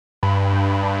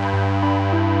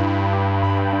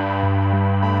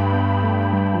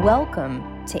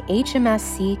Welcome to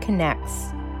HMSC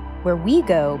Connects, where we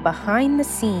go behind the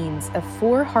scenes of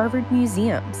 4 Harvard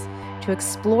museums to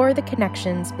explore the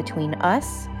connections between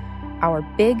us, our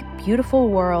big, beautiful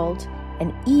world,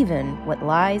 and even what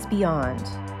lies beyond.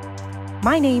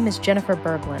 My name is Jennifer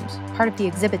Berglund, part of the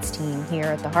exhibits team here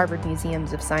at the Harvard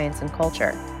Museums of Science and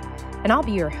Culture, and I'll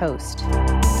be your host.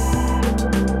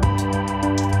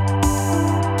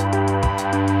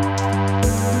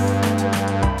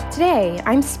 Today,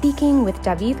 I'm speaking with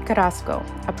David Carrasco,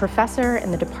 a professor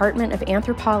in the Department of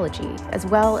Anthropology, as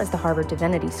well as the Harvard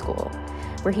Divinity School,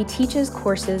 where he teaches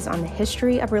courses on the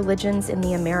history of religions in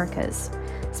the Americas,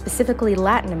 specifically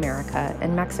Latin America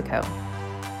and Mexico.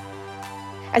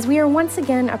 As we are once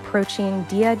again approaching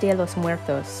Dia de los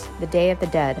Muertos, the Day of the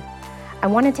Dead, I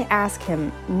wanted to ask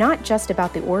him not just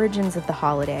about the origins of the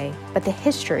holiday, but the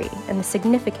history and the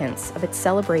significance of its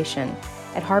celebration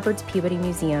at Harvard's Peabody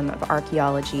Museum of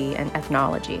Archaeology and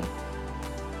Ethnology.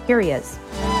 Here he is.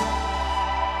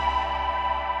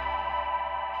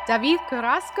 David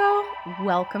Carrasco,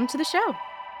 welcome to the show.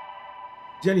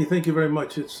 Jenny, thank you very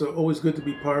much. It's always good to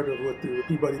be part of what the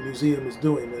Peabody Museum is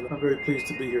doing, and I'm very pleased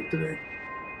to be here today.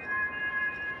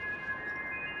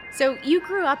 So you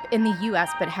grew up in the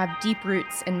U.S. but have deep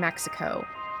roots in Mexico.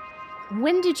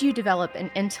 When did you develop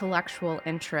an intellectual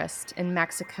interest in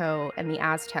Mexico and the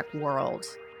Aztec world?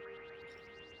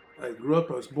 I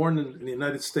was born in the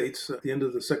United States at the end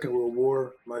of the Second World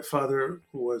War. My father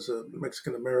was a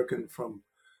Mexican-American from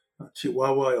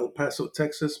Chihuahua, El Paso,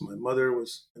 Texas. My mother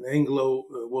was an Anglo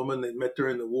woman. They met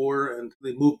during the war, and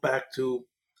they moved back to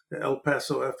El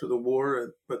Paso after the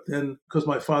war. But then, because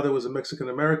my father was a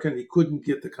Mexican-American, he couldn't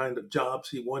get the kind of jobs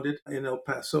he wanted in El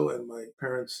Paso. And my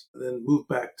parents then moved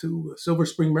back to Silver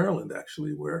Spring, Maryland,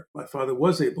 actually, where my father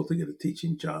was able to get a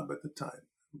teaching job at the time.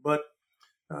 But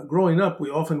growing up, we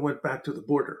often went back to the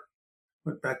border,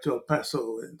 went back to El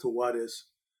Paso and to Juarez.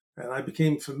 And I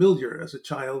became familiar as a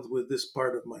child with this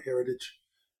part of my heritage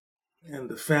and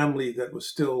the family that was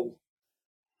still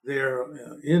there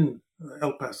in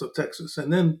El Paso, Texas.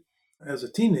 And then as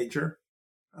a teenager,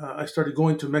 I started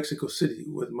going to Mexico City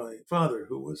with my father,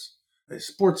 who was a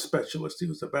sports specialist. He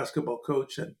was a basketball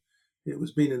coach, and he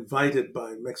was being invited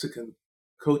by Mexican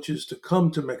coaches to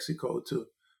come to Mexico to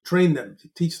train them, to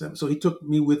teach them. So he took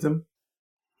me with him.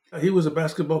 He was a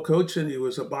basketball coach and he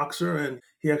was a boxer, and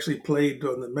he actually played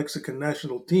on the Mexican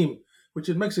national team, which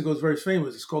in Mexico is very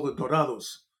famous. It's called the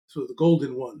Dorados, so the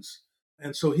Golden Ones.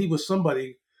 And so he was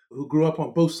somebody who grew up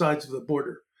on both sides of the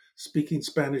border, speaking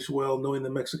Spanish well, knowing the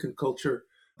Mexican culture,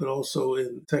 but also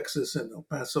in Texas and El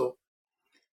Paso.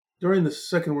 During the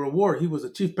Second World War, he was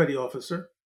a chief petty officer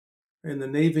in the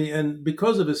Navy. And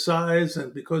because of his size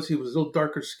and because he was a little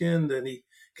darker skinned and he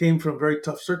came from very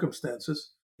tough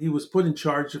circumstances, he was put in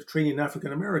charge of training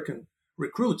African American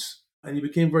recruits. And he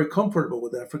became very comfortable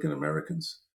with African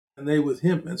Americans and they with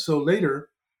him. And so later,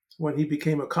 when he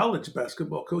became a college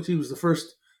basketball coach, he was the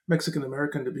first Mexican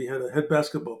American to be a head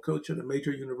basketball coach at a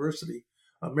major university,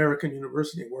 American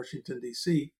University in Washington,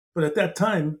 D.C. But at that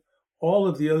time, all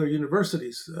of the other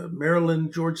universities,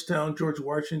 Maryland, Georgetown, George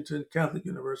Washington, Catholic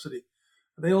University,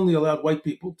 they only allowed white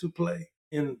people to play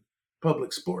in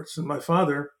public sports. And my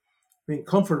father, being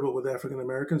comfortable with African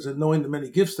Americans and knowing the many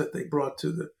gifts that they brought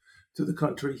to the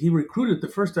country, he recruited the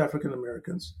first African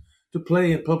Americans to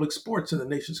play in public sports in the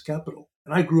nation's capital.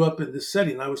 And I grew up in this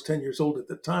setting. I was 10 years old at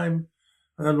the time.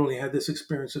 I not only had this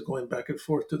experience of going back and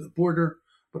forth to the border,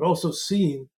 but also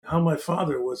seeing how my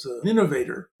father was an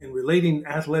innovator in relating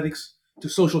athletics to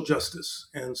social justice.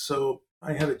 And so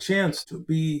I had a chance to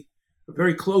be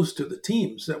very close to the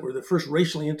teams that were the first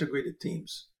racially integrated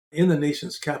teams in the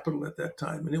nation's capital at that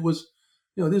time. And it was,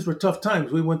 these were tough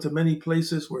times. We went to many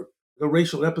places where the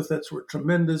racial epithets were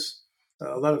tremendous.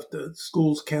 A lot of the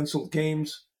schools canceled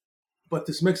games. But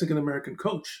this Mexican-American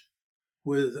coach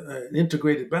with an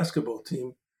integrated basketball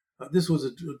team, this was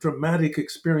a dramatic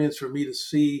experience for me to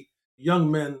see young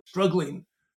men struggling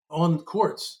on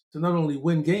courts to not only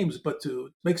win games, but to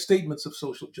make statements of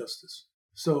social justice.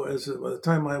 So by the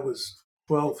time I was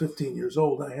 12, 15 years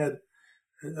old, I had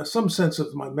some sense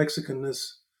of my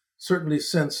Mexicanness, certainly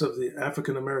sense of the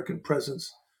African-American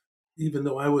presence, even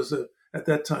though I was, at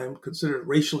that time, considered a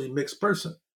racially mixed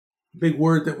person. The big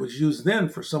word that was used then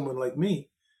for someone like me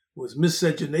was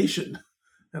miscegenation.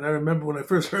 And I remember when I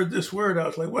first heard this word, I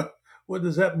was like, what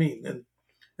does that mean?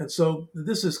 And so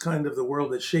this is kind of the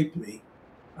world that shaped me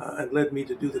and led me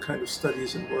to do the kind of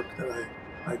studies and work that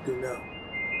I do now.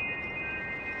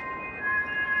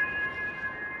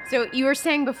 So you were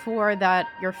saying before that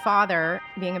your father,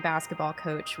 being a basketball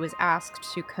coach, was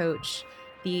asked to coach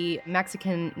the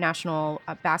Mexican national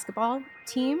basketball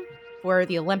team. for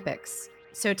the Olympics.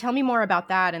 So tell me more about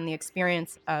that and the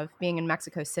experience of being in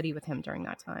Mexico City with him during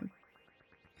that time.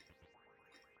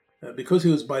 Because he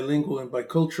was bilingual and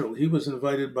bicultural, he was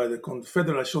invited by the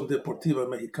Confederación Deportiva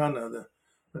Mexicana,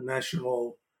 the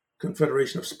National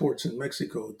Confederation of Sports in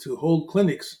Mexico, to hold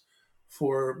clinics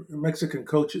for Mexican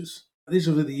coaches. These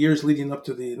were the years leading up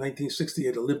to the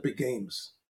 1968 Olympic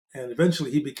Games. And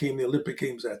eventually he became the Olympic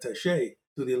Games attaché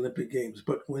to the Olympic Games.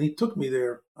 But when he took me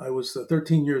there, I was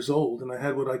 13 years old, and I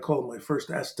had what I call my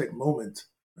first Aztec moment,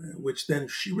 which then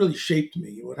she really shaped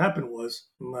me. What happened was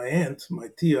my aunt, my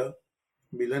tia,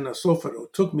 Milena Sofaro,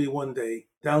 took me one day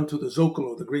down to the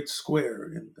Zocalo, the great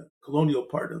square in the colonial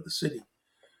part of the city,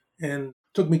 and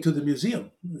took me to the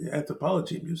museum, the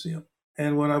Anthropology Museum.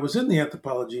 And when I was in the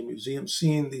Anthropology Museum,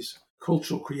 seeing these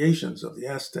cultural creations of the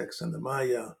Aztecs and the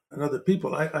Maya and other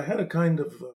people, I had a kind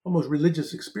of almost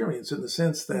religious experience in the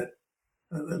sense that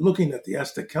looking at the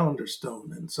Aztec calendar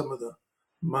stone and some of the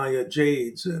Maya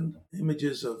jades and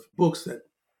images of books that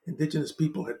indigenous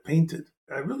people had painted,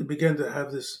 I really began to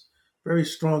have this very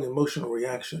strong emotional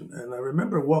reaction. And I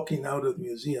remember walking out of the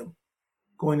museum,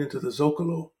 going into the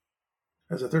Zocalo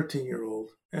as a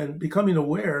 13-year-old, and becoming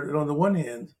aware that on the one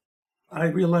hand, I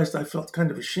realized I felt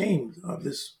kind of ashamed of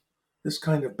this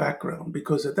kind of background,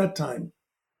 because at that time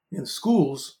in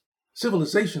schools,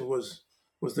 civilization was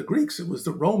the Greeks, it was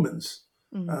the Romans,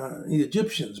 the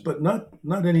Egyptians, but not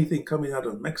anything coming out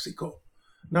of Mexico,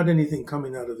 not anything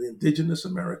coming out of the indigenous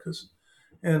Americas.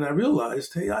 And I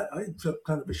realized, hey, I felt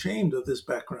kind of ashamed of this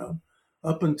background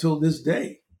up until this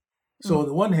day. So on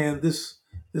the one hand, this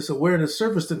awareness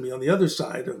surfaced in me. On the other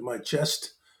side of my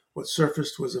chest, what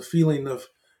surfaced was a feeling of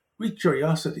great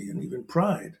curiosity and even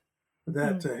pride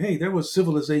that, hey, there was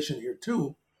civilization here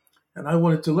too. And I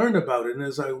wanted to learn about it. And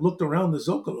as I looked around the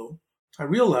Zocalo, I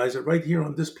realized that right here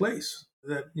on this place,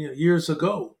 that years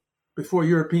ago, before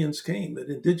Europeans came, that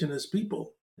indigenous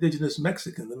people, indigenous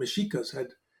Mexican, the Mexicas,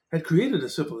 had created a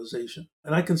civilization.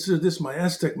 And I consider this my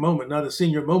Aztec moment, not a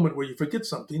senior moment where you forget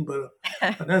something, but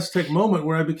an Aztec moment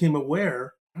where I became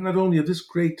aware not only of this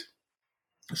great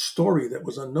story that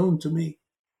was unknown to me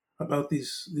about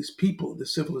these people,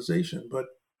 this civilization, but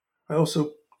I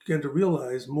also began to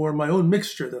realize more my own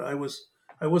mixture, that I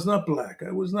was not black,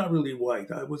 I was not really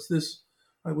white, I was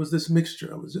this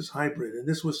mixture, I was this hybrid, and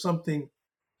this was something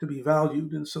to be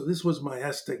valued. And so this was my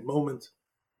Aztec moment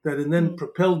that and then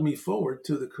propelled me forward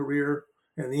to the career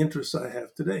and the interests I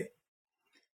have today.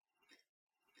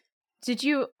 Did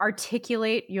you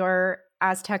articulate your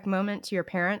Aztec moment to your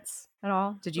parents at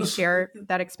all? Did you share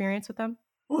that experience with them?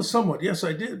 Well, somewhat, yes,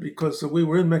 I did, because we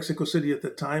were in Mexico City at the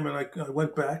time, and I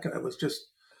went back, and I was just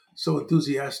so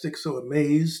enthusiastic, so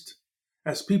amazed,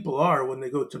 as people are when they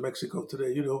go to Mexico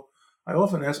today. I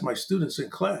often ask my students in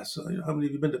class, how many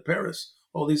of you been to Paris?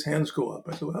 All these hands go up.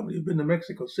 I say, well, how many of you been to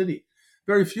Mexico City?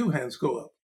 Very few hands go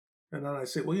up. And then I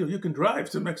say, well, you can drive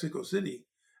to Mexico City.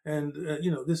 And,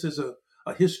 this is a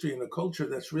history and a culture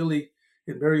that's really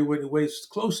in very many ways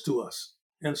close to us.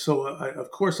 And so,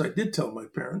 of course, I did tell my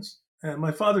parents. And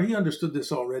my father, he understood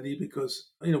this already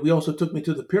because, we also took me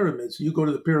to the pyramids. You go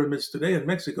to the pyramids today in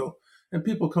Mexico, and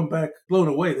people come back blown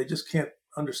away. They just can't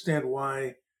understand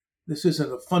why this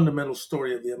isn't a fundamental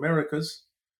story of the Americas.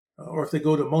 Or if they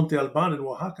go to Monte Alban in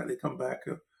Oaxaca, they come back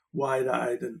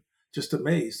wide-eyed and just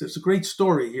amazed. There's a great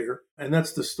story here, and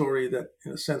that's the story that,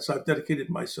 in a sense, I've dedicated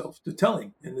myself to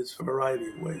telling in its variety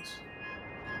of ways.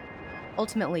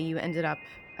 Ultimately, you ended up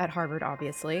at Harvard,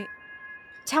 obviously.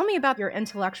 Tell me about your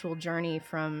intellectual journey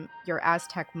from your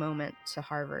Aztec moment to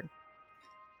Harvard.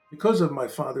 Because of my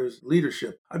father's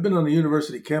leadership, I've been on the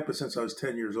university campus since I was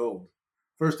 10 years old.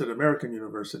 First at American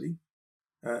University,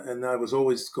 and I was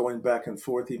always going back and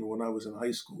forth even when I was in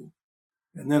high school.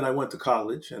 And then I went to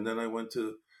college, and then I went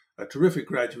to a terrific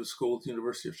graduate school at the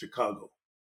University of Chicago.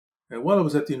 And while I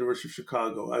was at the University of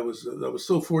Chicago, I was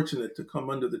so fortunate to come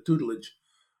under the tutelage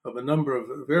of a number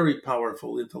of very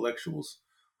powerful intellectuals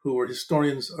who were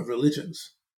historians of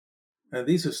religions. And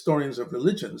these historians of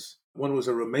religions, one was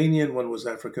a Romanian, one was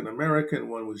African American,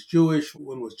 one was Jewish,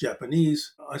 one was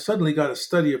Japanese. I suddenly got a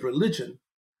study of religion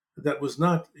that was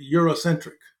not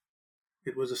Eurocentric.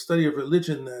 It was a study of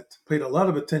religion that paid a lot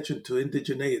of attention to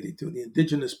indigeneity, to the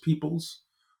indigenous peoples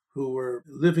who were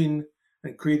living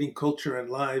and creating culture and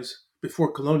lives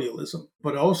before colonialism.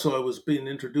 But also I was being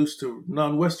introduced to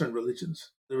non-Western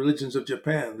religions, the religions of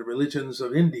Japan, the religions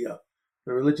of India,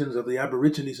 the religions of the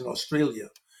Aborigines in Australia.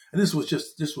 And this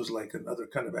was like another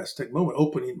kind of Aztec moment,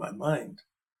 opening my mind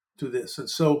to this. And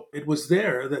so it was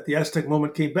there that the Aztec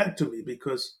moment came back to me,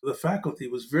 because the faculty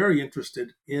was very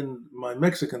interested in my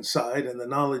Mexican side and the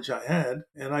knowledge I had.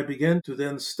 And I began to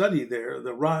then study there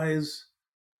the rise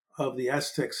of the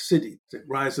Aztec city, the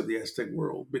rise of the Aztec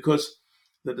world, because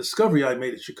the discovery I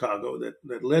made at Chicago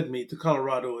that led me to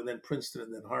Colorado and then Princeton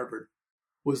and then Harvard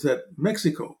was that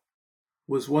Mexico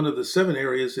was one of the 7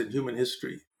 areas in human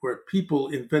history where people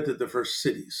invented the first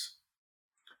cities.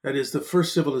 That is, the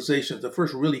first civilizations, the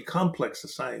first really complex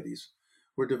societies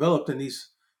were developed in these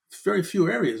very few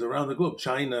areas around the globe: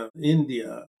 China,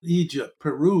 India, Egypt,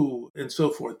 Peru, and so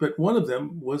forth. But one of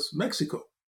them was Mexico.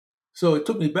 So it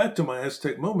took me back to my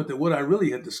Aztec moment that what I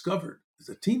really had discovered as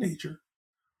a teenager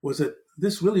was that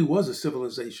this really was a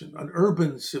civilization, an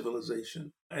urban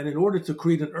civilization. And in order to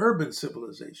create an urban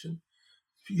civilization,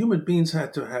 human beings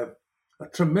had to have a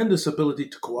tremendous ability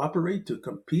to cooperate, to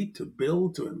compete, to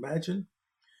build, to imagine.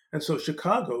 And so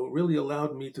Chicago really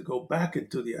allowed me to go back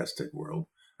into the Aztec world.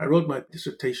 I wrote my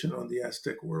dissertation on the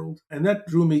Aztec world, and that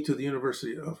drew me to the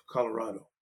University of Colorado.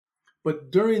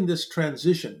 But during this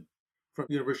transition from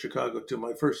University of Chicago to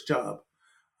my first job,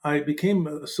 I became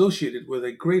associated with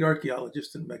a great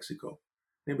archaeologist in Mexico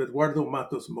named Eduardo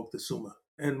Matos Moctezuma.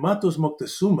 And Matos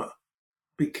Moctezuma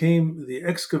became the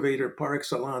excavator par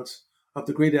excellence of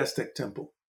the Great Aztec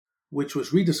Temple, which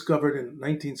was rediscovered in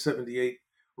 1978,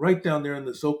 right down there in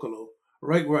the Zocalo,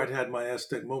 right where I'd had my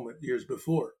Aztec moment years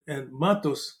before. And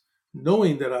Matos,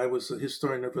 knowing that I was a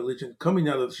historian of religion coming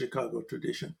out of the Chicago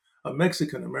tradition, a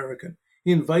Mexican American,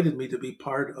 he invited me to be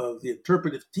part of the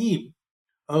interpretive team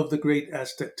of the Great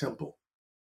Aztec Temple.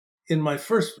 In my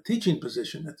first teaching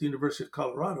position at the University of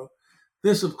Colorado,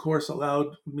 this, of course,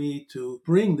 allowed me to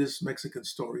bring this Mexican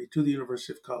story to the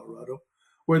University of Colorado,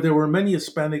 where there were many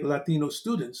Hispanic Latino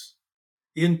students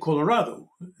in Colorado,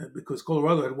 because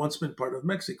Colorado had once been part of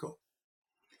Mexico.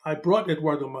 I brought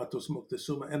Eduardo Matos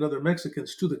Moctezuma and other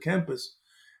Mexicans to the campus,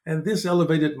 and this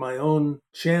elevated my own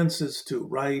chances to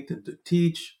write and to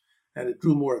teach, and it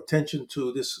drew more attention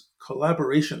to this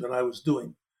collaboration that I was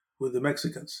doing with the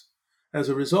Mexicans. As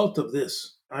a result of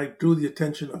this, I drew the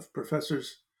attention of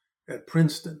professors at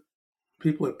Princeton.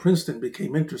 People at Princeton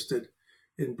became interested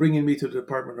in bringing me to the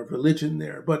Department of Religion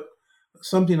there. But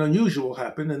something unusual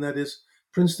happened, and that is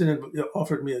Princeton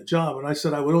offered me a job, and I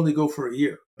said I would only go for a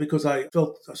year because I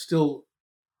felt still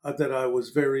that I was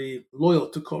very loyal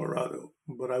to Colorado,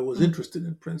 but I was interested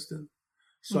in Princeton.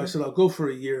 So I said, I'll go for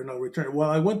a year and I'll return. Well,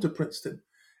 I went to Princeton,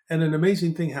 and an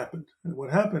amazing thing happened. And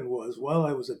what happened was, while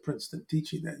I was at Princeton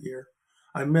teaching that year,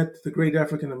 I met the great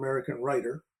African-American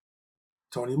writer,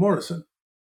 Toni Morrison.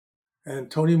 And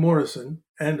Toni Morrison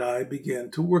and I began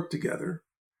to work together,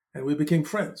 and we became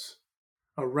friends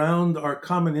around our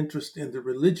common interest in the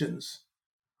religions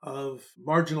of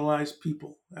marginalized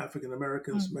people, African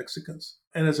Americans, Mexicans.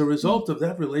 And as a result of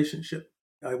that relationship,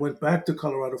 I went back to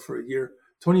Colorado for a year.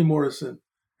 Toni Morrison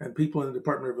and people in the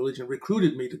Department of Religion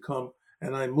recruited me to come,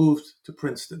 and I moved to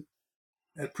Princeton.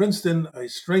 At Princeton, I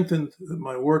strengthened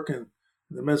my work in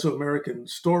the Mesoamerican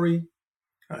story.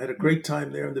 I had a great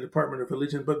time there in the Department of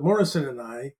Religion, but Morrison and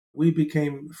I, we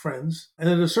became friends. And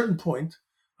at a certain point,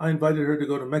 I invited her to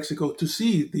go to Mexico to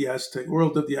see the Aztec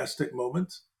world of the Aztec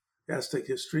moment, Aztec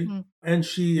history, and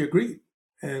she agreed.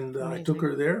 And I took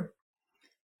her there.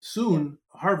 Soon,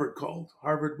 Harvard called.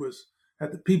 Harvard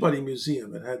had the Peabody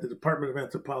Museum. It had the Department of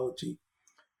Anthropology.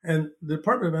 And the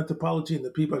Department of Anthropology and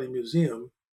the Peabody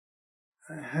Museum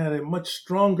had a much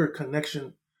stronger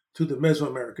connection to the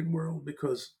Mesoamerican world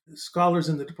because scholars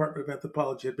in the Department of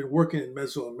Anthropology had been working in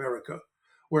Mesoamerica,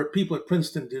 where people at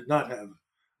Princeton did not have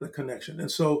the connection. And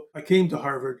so I came to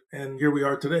Harvard, and here we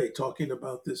are today talking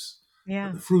about this,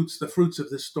 the fruits of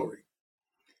this story.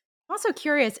 I'm also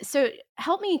curious. So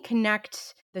help me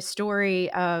connect the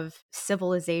story of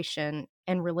civilization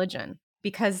and religion,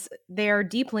 because they are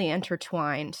deeply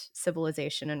intertwined,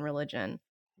 civilization and religion.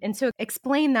 And so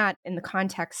explain that in the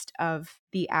context of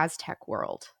the Aztec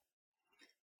world.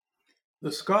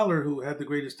 The scholar who had the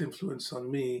greatest influence on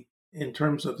me in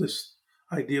terms of this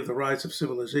idea of the rise of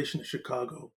civilization is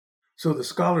Chicago. So the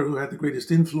scholar who had the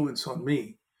greatest influence on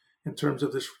me in terms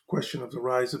of this question of the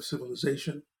rise of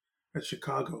civilization at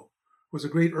Chicago was a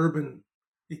great urban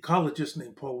ecologist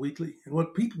named Paul Wheatley. And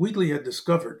what Pete Wheatley had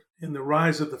discovered in the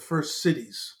rise of the first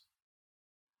cities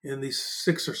in these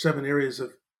 6 or 7 areas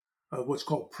of what's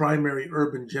called primary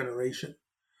urban generation,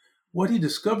 what he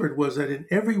discovered was that in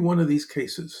every one of these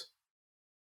cases,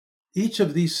 each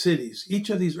of these cities, each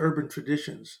of these urban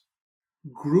traditions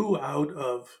grew out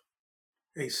of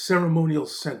a ceremonial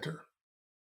center.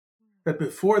 That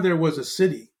before there was a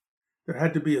city, there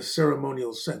had to be a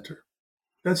ceremonial center.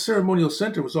 That ceremonial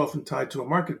center was often tied to a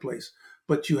marketplace,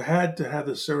 but you had to have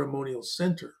a ceremonial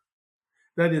center.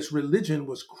 That is, religion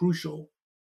was crucial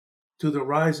to the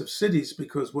rise of cities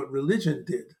because what religion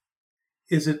did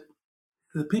is it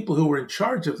the people who were in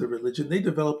charge of the religion, they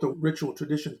developed a ritual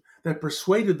tradition that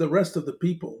persuaded the rest of the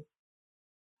people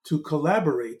to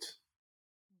collaborate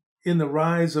in the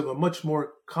rise of a much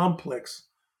more complex,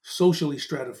 socially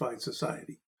stratified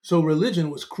society. So religion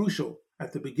was crucial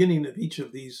at the beginning of each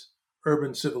of these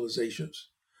urban civilizations.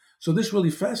 So this really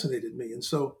fascinated me. And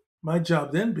so my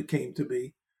job then became to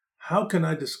be, how can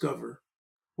I discover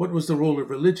what was the role of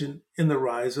religion in the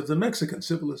rise of the Mexican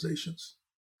civilizations?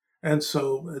 And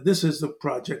so this is the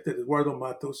project that Eduardo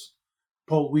Matos,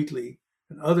 Paul Wheatley,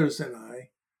 and others and I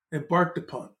embarked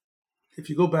upon. If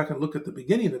you go back and look at the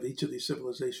beginning of each of these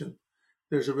civilizations,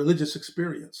 there's a religious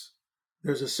experience,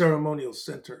 there's a ceremonial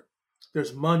center,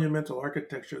 there's monumental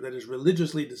architecture that is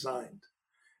religiously designed.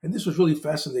 And this was really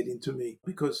fascinating to me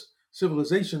because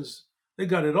civilizations, they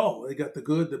got it all. They got the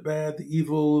good, the bad, the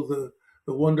evil, the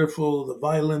wonderful, the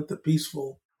violent, the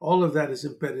peaceful. All of that is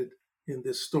embedded in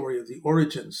this story of the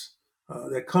origins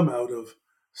that come out of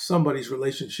somebody's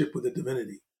relationship with a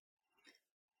divinity.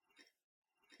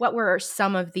 What were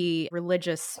some of the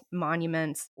religious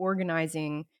monuments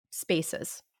organizing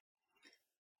spaces?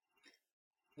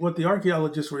 What the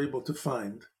archaeologists were able to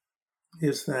find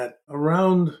is that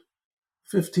around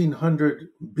 1500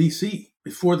 BC,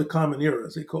 before the Common Era,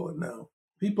 as they call it now,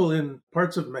 people in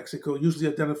parts of Mexico, usually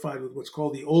identified with what's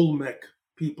called the Olmec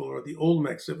people or the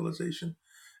Olmec civilization,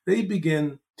 they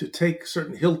begin to take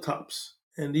certain hilltops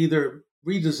and either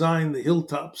redesign the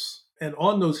hilltops, and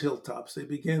on those hilltops, they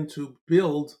begin to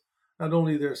build not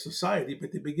only their society,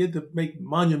 but they begin to make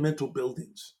monumental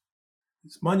buildings.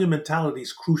 This monumentality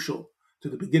is crucial to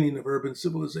the beginning of urban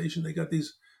civilization. They got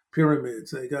these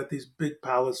pyramids, they got these big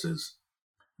palaces.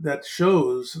 That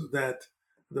shows that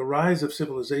the rise of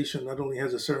civilization not only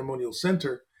has a ceremonial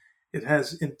center, it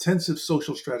has intensive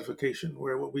social stratification,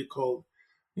 where what we call,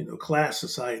 class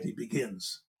society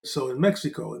begins. So in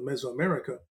Mexico, in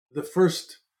Mesoamerica, the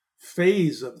first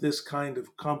phase of this kind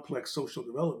of complex social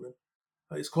development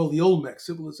is called the Olmec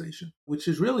civilization, which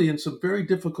is really in some very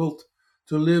difficult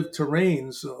to live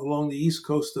terrains along the east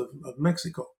coast of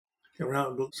Mexico,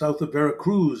 around south of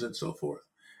Veracruz and so forth.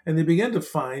 And they began to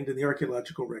find in the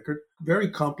archaeological record very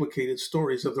complicated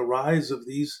stories of the rise of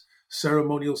these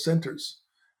ceremonial centers.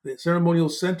 The ceremonial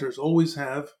centers always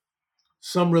have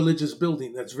some religious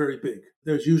building that's very big.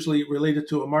 There's usually related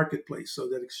to a marketplace, so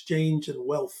that exchange and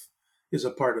wealth is a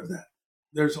part of that.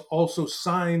 There's also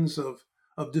signs of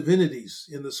divinities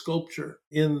in the sculpture,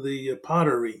 in the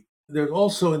pottery. There's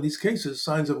also, in these cases,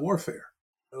 signs of warfare.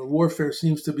 Warfare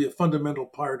seems to be a fundamental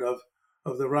part of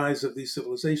the rise of these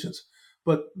civilizations.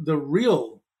 But the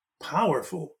real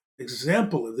powerful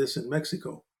example of this in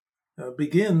Mexico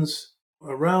begins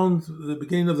around the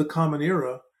beginning of the Common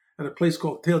Era at a place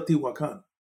called Teotihuacan.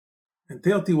 And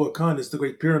Teotihuacan is the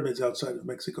great pyramids outside of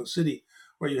Mexico City,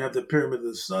 where you have the Pyramid of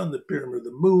the Sun, the Pyramid of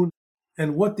the Moon.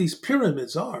 And what these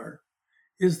pyramids are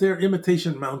is they're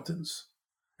imitation mountains.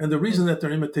 And the reason that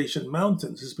they're imitation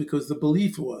mountains is because the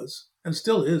belief was, and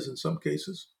still is in some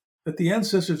cases, that the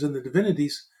ancestors and the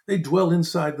divinities, they dwell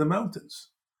inside the mountains.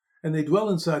 And they dwell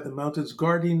inside the mountains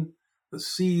guarding the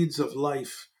seeds of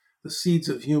life, the seeds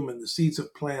of human, the seeds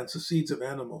of plants, the seeds of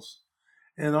animals.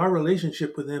 And our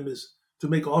relationship with them is to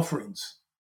make offerings.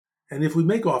 And if we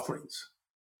make offerings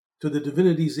to the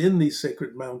divinities in these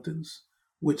sacred mountains,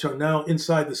 which are now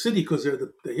inside the city because they're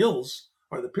the hills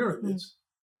or the pyramids,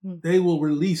 they will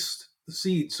release the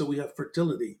seeds. So we have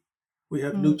fertility, we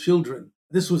have new children.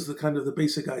 This was the kind of the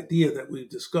basic idea that we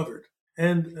discovered.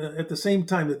 And at the same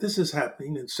time that this is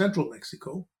happening in central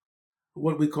Mexico,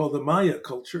 what we call the Maya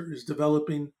culture is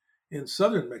developing in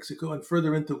southern Mexico and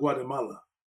further into Guatemala.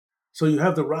 So you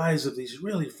have the rise of these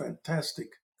really fantastic,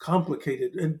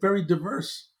 complicated, and very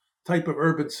diverse type of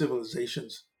urban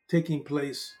civilizations taking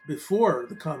place before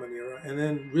the Common Era and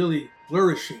then really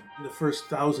flourishing in the first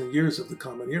 1,000 years of the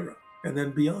Common Era and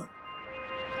then beyond.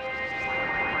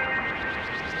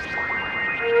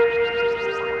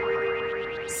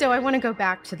 So I want to go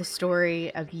back to the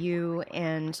story of you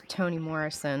and Toni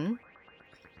Morrison.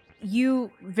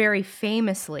 You very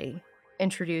famously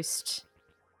introduced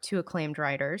two acclaimed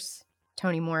writers,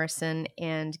 Toni Morrison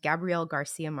and Gabriel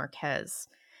Garcia Marquez.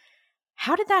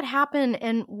 How did that happen,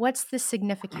 and what's the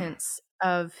significance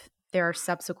of their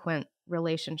subsequent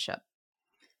relationship?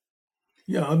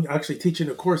 Yeah, I'm actually teaching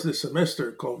a course this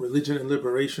semester called Religion and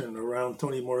Liberation around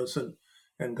Toni Morrison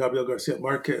and Gabriel Garcia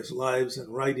Marquez, lives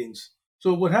and writings.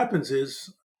 So what happens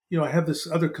is, I have this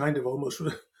other kind of almost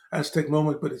Aztec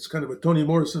moment, but it's kind of a Toni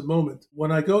Morrison moment.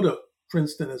 When I go to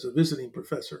Princeton as a visiting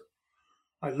professor,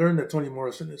 I learned that Toni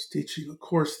Morrison is teaching a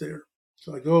course there.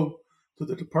 So I go to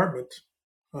the department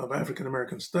of African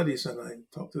American Studies, and I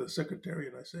talked to the secretary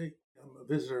and I say, I'm a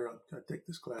visitor, I take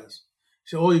this class.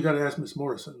 She said, oh, you got to ask Miss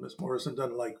Morrison. Miss Morrison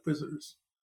doesn't like visitors.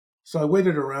 So I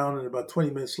waited around, and about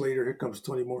 20 minutes later, here comes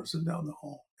Toni Morrison down the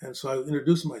hall. And so I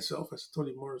introduced myself. I said,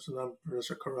 Toni Morrison, I'm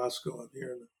Professor Carrasco. I'm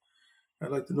here, and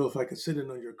I'd like to know if I could sit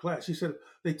in on your class. She said,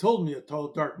 they told me a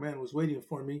tall, dark man was waiting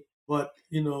for me, but,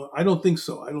 I don't think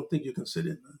so. I don't think you can sit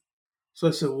in. So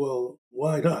I said, well,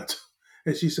 why not?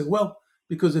 And she said, well,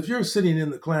 because if you're sitting in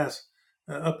the class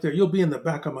up there, you'll be in the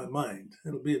back of my mind.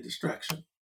 It'll be a distraction.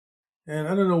 And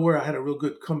I don't know where I had a real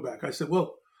good comeback. I said,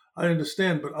 well, I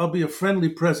understand, but I'll be a friendly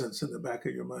presence in the back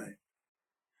of your mind.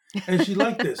 And she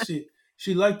liked this.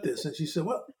 She liked this. And she said,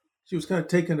 well, she was kind of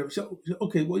taken. She said,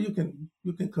 okay, well, you can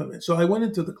come in. So I went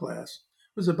into the class.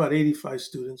 It was about 85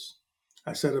 students.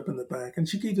 I sat up in the back, and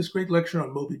she gave this great lecture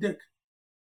on Moby Dick.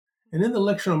 And in the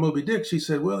lecture on Moby Dick, she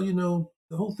said, well,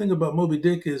 the whole thing about Moby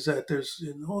Dick is that there's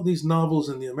in all these novels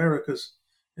in the Americas,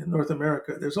 in North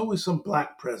America, there's always some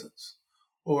black presence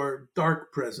or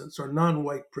dark presence or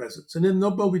non-white presence. And in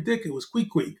Moby Dick, it was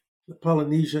Queequeg, the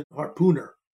Polynesian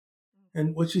harpooner.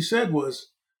 And what she said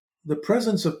was the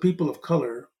presence of people of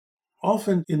color,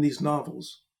 often in these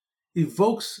novels,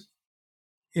 evokes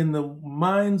in the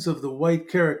minds of the white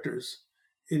characters,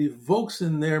 it evokes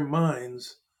in their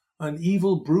minds an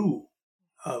evil brew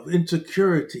of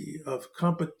insecurity, of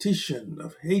competition,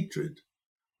 of hatred,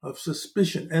 of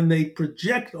suspicion. And they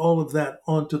project all of that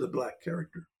onto the black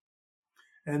character.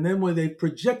 And then when they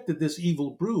projected this evil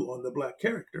brew on the black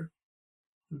character,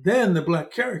 then the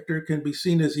black character can be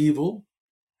seen as evil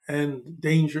and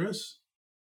dangerous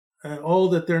and all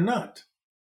that they're not.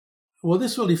 Well,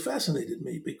 this really fascinated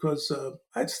me because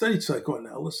I'd studied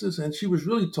psychoanalysis, and she was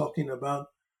really talking about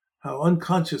how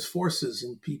unconscious forces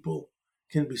in people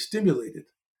can be stimulated,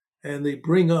 and they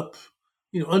bring up,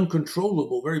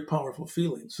 uncontrollable, very powerful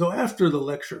feelings. So after the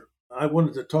lecture, I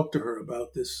wanted to talk to her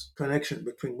about this connection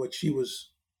between what she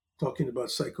was talking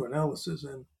about psychoanalysis,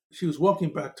 and she was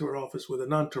walking back to her office with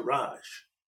an entourage.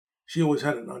 She always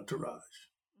had an entourage.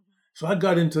 So I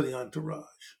got into the entourage.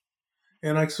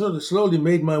 And I sort of slowly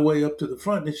made my way up to the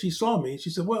front, and she saw me, and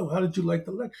she said, well, how did you like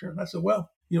the lecture? And I said,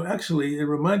 well, actually, it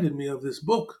reminded me of this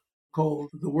book called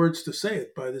The Words to Say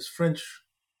It by this French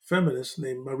feminist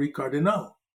named Marie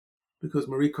Cardinal, because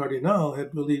Marie Cardinal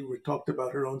had really talked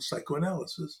about her own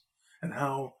psychoanalysis and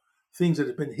how things that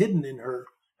had been hidden in her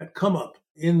had come up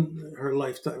in her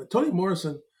lifetime. And Toni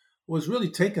Morrison was really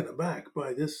taken aback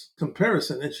by this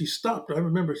comparison, and she stopped. I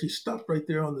remember she stopped right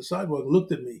there on the sidewalk,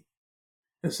 looked at me,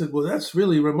 and said, well, that's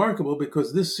really remarkable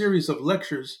because this series of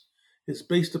lectures is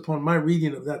based upon my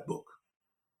reading of that book.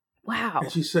 Wow.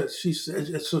 And she said,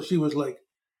 so she was like,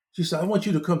 she said, I want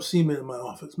you to come see me in my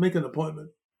office, make an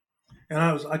appointment. And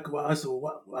I said, well,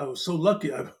 I was so lucky.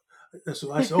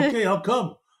 So I said, okay, I'll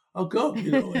come,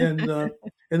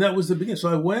 and that was the beginning.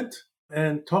 So I went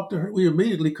and talked to her. We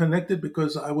immediately connected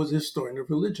because I was a historian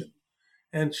of religion.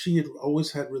 And she had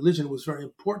always had religion was very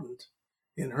important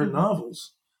in her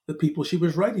novels, the people she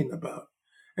was writing about.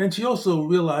 And she also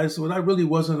realized that I really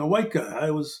wasn't a white guy.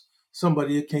 I was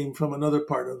somebody that came from another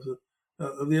part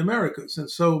of the Americas. And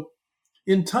so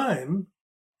in time,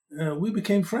 we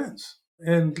became friends.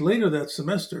 And later that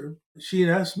semester, she had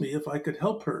asked me if I could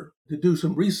help her to do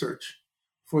some research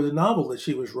for the novel that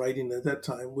she was writing at that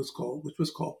time, which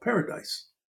was called Paradise.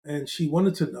 And she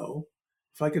wanted to know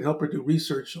if I could help her do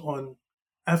research on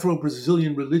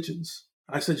Afro-Brazilian religions.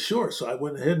 I said, sure. So I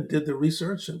went ahead and did the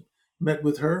research and met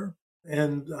with her.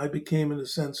 And I became, in a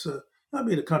sense, I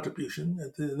made a contribution.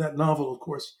 And that novel, of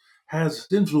course, has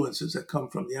influences that come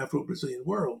from the Afro-Brazilian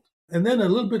world. And then a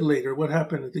little bit later, what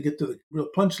happened, to get to the real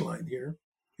punchline here,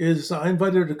 is I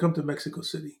invited her to come to Mexico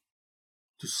City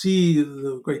to see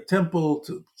the great temple,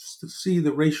 to see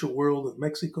the racial world of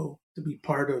Mexico, to be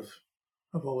part of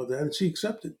all of that. And she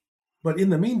accepted. But in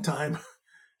the meantime,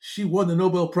 she won the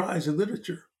Nobel Prize in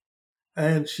Literature.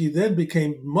 And she then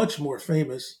became much more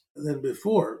famous than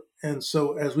before. And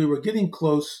so as we were getting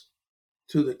close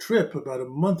to the trip, about a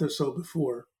month or so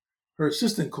before, her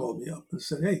assistant called me up and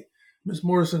said, hey, Miss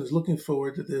Morrison is looking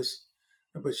forward to this,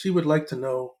 but she would like to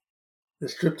know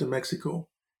this trip to Mexico,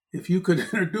 if you could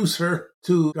introduce her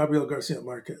to Gabriel Garcia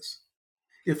Marquez.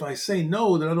 If I say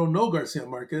no, that I don't know Garcia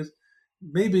Marquez,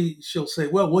 maybe she'll say,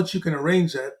 well, once you can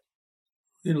arrange that,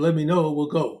 let me know, we'll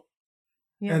go.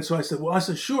 Yeah. And so I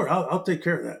said, sure, I'll take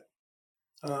care of that.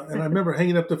 And I remember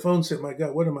hanging up the phone and saying, my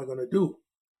God, what am I going to do?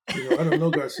 I don't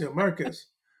know Garcia Marquez.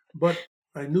 But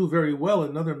I knew very well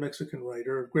another Mexican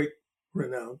writer of great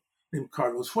renown named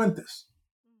Carlos Fuentes.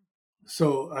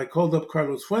 So I called up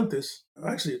Carlos Fuentes,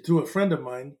 actually through a friend of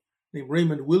mine named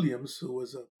Raymond Williams, who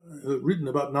had written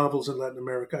about novels in Latin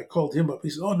America. I called him up. He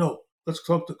said, "Oh no, let's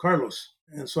talk to Carlos."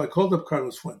 And so I called up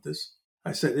Carlos Fuentes.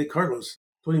 I said, "Hey, Carlos,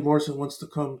 Toni Morrison wants to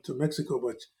come to Mexico,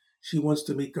 but she wants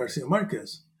to meet Garcia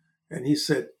Marquez." And he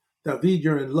said, "David,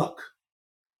 you're in luck.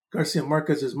 Garcia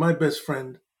Marquez is my best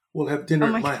friend. We'll have dinner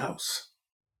at my house."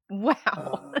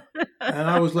 Wow. And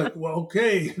I was like, "Well,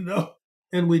 okay, no."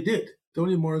 And we did.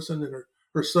 Toni Morrison and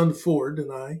her son Ford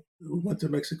and I went to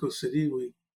Mexico City.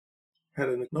 We had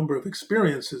a number of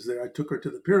experiences there. I took her to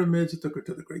the pyramids. I took her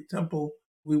to the Great Temple.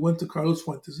 We went to Carlos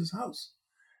Fuentes' house.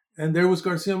 And there was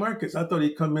Garcia Marquez. I thought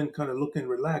he'd come in kind of looking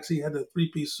relaxed. He had a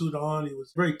three-piece suit on. He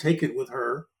was very taken with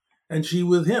her, and she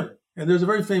with him. And there's a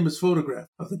very famous photograph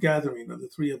of the gathering of the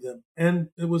three of them. And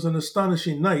it was an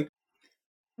astonishing night.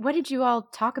 What did you all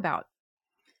talk about?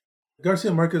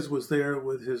 Garcia Marquez was there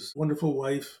with his wonderful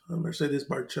wife, Mercedes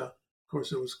Barcha. Of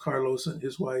course, it was Carlos and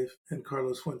his wife, and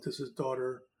Carlos Fuentes'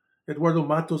 daughter. Eduardo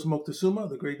Matos Moctezuma,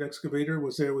 the great excavator,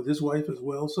 was there with his wife as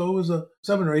well. So it was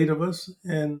 7 or 8 of us.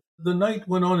 And the night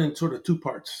went on in sort of 2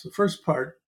 parts. The first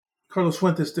part, Carlos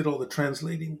Fuentes did all the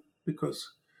translating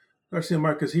because Garcia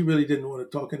Marquez, he really didn't want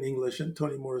to talk in English, and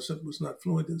Toni Morrison was not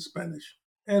fluent in Spanish.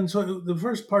 And so the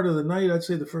first part of the night, I'd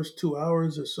say the first 2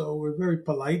 hours or so, were very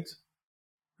polite,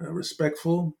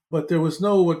 respectful, but there was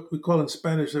no, what we call in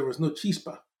Spanish, there was no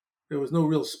chispa. There was no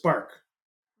real spark.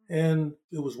 And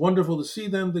it was wonderful to see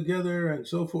them together and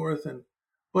so forth.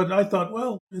 But I thought,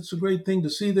 well, it's a great thing to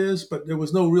see this, but there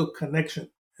was no real connection.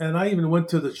 And I even went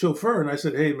to the chauffeur and I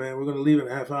said, "Hey, man, we're going to leave in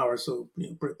a half hour, so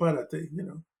prepárate.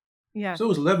 Yeah. So it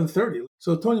was 11:30.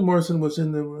 So Toni Morrison was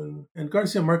in the room, and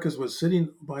Garcia Marquez was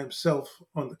sitting by himself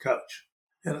on the couch.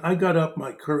 And I got up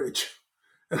my courage,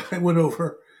 and I went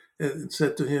over and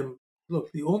said to him,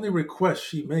 "Look, the only request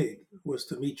she made was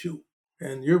to meet you.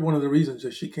 And you're one of the reasons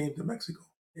that she came to Mexico."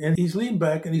 And he's leaned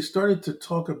back and he started to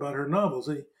talk about her novels.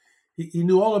 He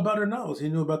knew all about her novels. He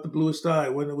knew about The Bluest Eye,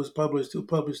 when it was published, who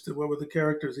published it, what were the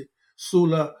characters.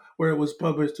 Sula, where it was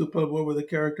published, what were the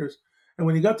characters. And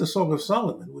when he got to Song of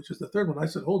Solomon, which is the third one, I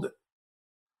said, "Hold it.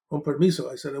 Con permiso."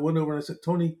 I went over and I said,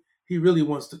 "Tony, he really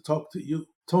wants to talk to you.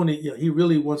 Tony, yeah, he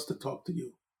really wants to talk to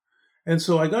you." And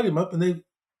so I got him up, and they,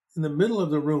 in the middle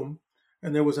of the room,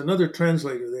 and there was another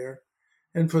translator there.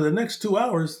 And for the next 2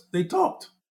 hours, they talked.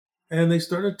 And they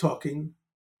started talking,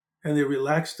 and they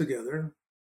relaxed together.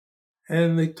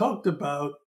 And they talked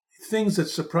about things that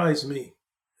surprised me.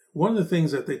 One of the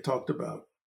things that they talked about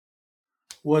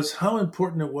was how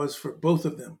important it was for both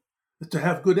of them to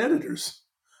have good editors.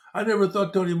 I never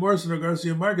thought Toni Morrison or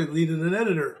Garcia Marquez needed an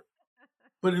editor.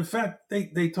 But in fact,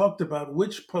 they talked about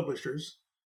which publishers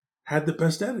had the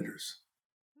best editors.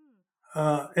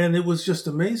 And it was just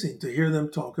amazing to hear them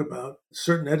talk about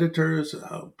certain editors,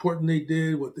 how important they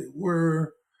did, what they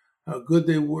were, how good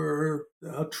they were,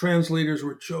 how translators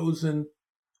were chosen.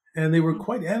 And they were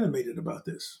quite animated about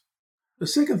this. The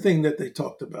second thing that they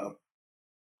talked about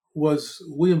was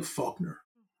William Faulkner,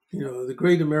 the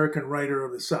great American writer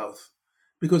of the South,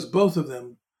 because both of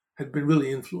them had been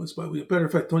really influenced by William. Matter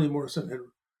of fact, Toni Morrison had,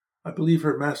 I believe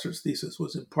her master's thesis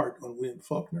was in part on William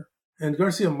Faulkner. And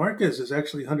Garcia Marquez is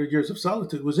actually 100 Years of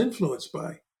Solitude was influenced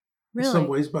by, in some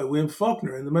ways, by William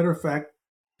Faulkner. And as a matter of fact,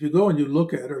 if you go and you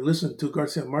look at or listen to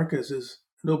Garcia Marquez's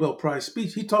Nobel Prize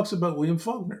speech, he talks about William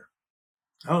Faulkner,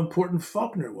 how important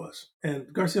Faulkner was.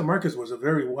 And Garcia Marquez was a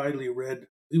very widely read,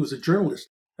 he was a journalist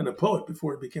and a poet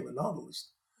before he became a novelist.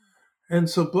 And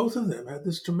so both of them had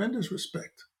this tremendous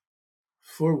respect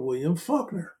for William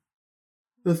Faulkner.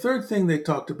 The third thing they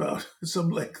talked about at some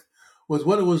length was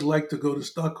what it was like to go to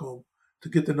Stockholm to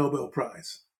get the Nobel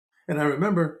Prize. And I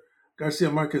remember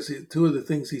Garcia Marquez, 2 of the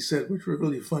things he said, which were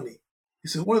really funny. He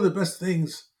said, one of the best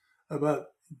things about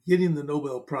getting the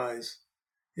Nobel Prize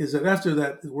is that after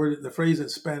that, the phrase in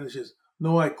Spanish is,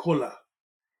 "no hay cola."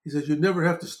 He said, "you never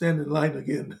have to stand in line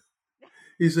again."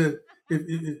 He said,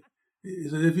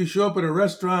 if you show up at a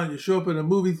restaurant, you show up at a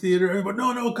movie theater, everybody,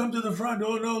 no, come to the front.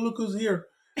 Oh, no, look who's here.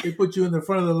 They put you in the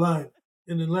front of the line.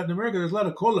 And in Latin America, there's a lot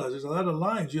of colas. There's a lot of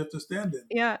lines you have to stand in.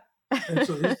 Yeah. And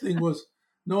so his thing was,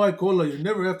 "no hay cola. You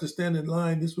never have to stand in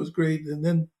line." This was great. And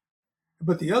then,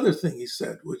 but the other thing he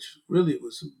said, which really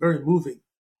was very moving,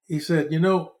 he said,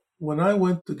 when I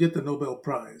went to get the Nobel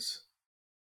Prize,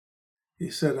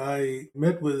 he said, I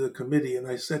met with a committee and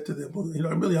I said to them, well,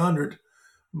 I'm really honored,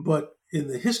 but in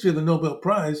the history of the Nobel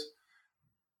Prize,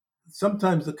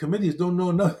 sometimes the committees don't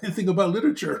know anything about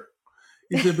literature.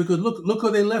 He said, because look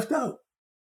who they left out.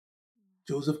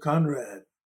 Joseph Conrad,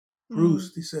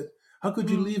 Proust. He said, how could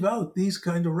you leave out these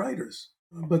kind of writers?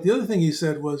 But the other thing he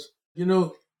said was,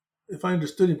 if I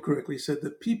understood him correctly, he said the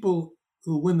people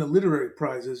who win the literary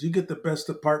prizes, you get the best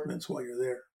apartments while you're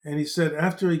there. And he said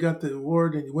after he got the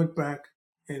award and he went back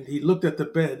and he looked at the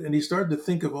bed and he started to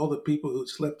think of all the people who'd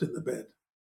slept in the bed,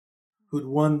 who'd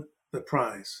won the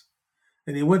prize.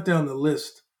 And he went down the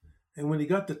list. And when he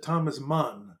got to Thomas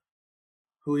Mann,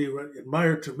 who he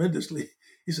admired tremendously,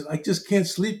 he said, I just can't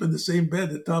sleep in the same bed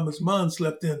that Thomas Mann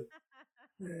slept in.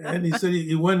 And he said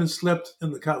he went and slept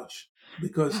in the couch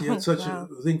because he had such a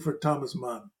thing for Thomas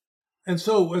Mann. And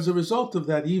so as a result of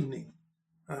that evening,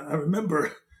 I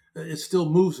remember it still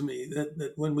moves me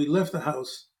that when we left the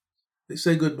house, they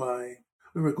say goodbye.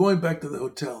 We were going back to the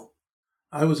hotel.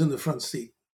 I was in the front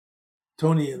seat.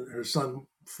 Toni and her son,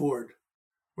 Ford,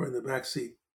 were in the back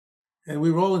seat. And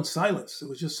we were all in silence. It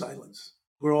was just silence.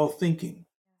 We're all thinking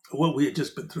of what we had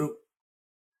just been through.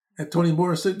 And Toni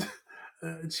Morrison,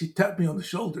 she tapped me on the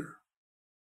shoulder.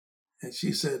 And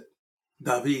she said,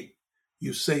 David,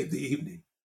 you saved the evening.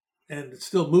 And it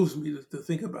still moves me to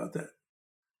think about that.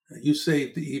 You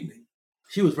saved the evening.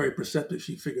 She was very perceptive.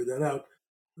 She figured that out.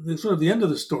 The end of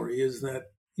the story is that,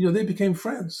 they became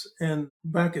friends. And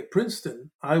back at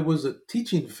Princeton, I was a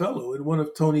teaching fellow in one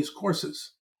of Toni's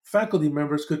courses. Faculty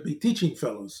members could be teaching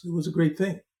fellows. It was a great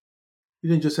thing. You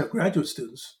didn't just have graduate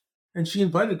students. And she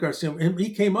invited Garcia, and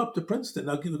he came up to Princeton.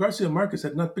 Now, Garcia Marquez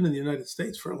had not been in the United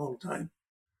States for a long time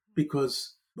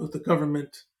because both the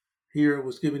government here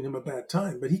was giving him a bad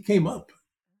time, but he came up.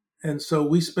 And so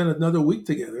we spent another week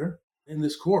together in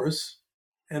this course,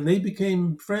 and they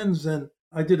became friends. And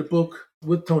I did a book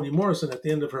with Toni Morrison at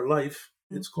the end of her life.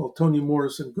 It's called Toni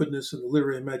Morrison, Goodness and the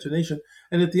Literary Imagination.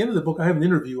 And at the end of the book, I have an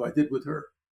interview I did with her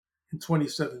in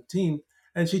 2017.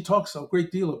 And she talks a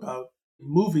great deal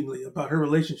movingly about her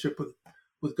relationship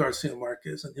with Garcia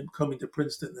Marquez and him coming to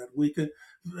Princeton that week. And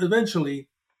eventually,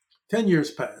 10 years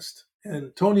passed.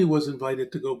 And Toni was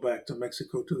invited to go back to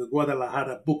Mexico to the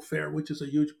Guadalajara Book Fair, which is a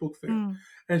huge book fair.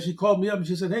 And she called me up and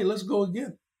she said, hey, let's go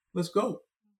again. Let's go.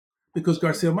 Because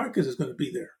Garcia Marquez is going to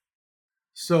be there.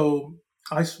 So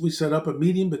we set up a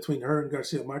meeting between her and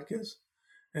Garcia Marquez.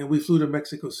 And we flew to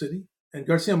Mexico City. And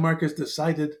Garcia Marquez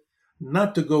decided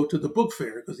not to go to the book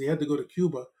fair because he had to go to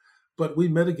Cuba. But we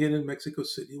met again in Mexico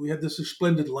City. We had this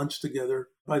splendid lunch together.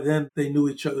 By then, they knew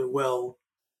each other well.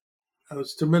 I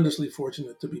was tremendously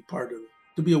fortunate to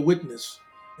be a witness,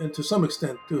 and to some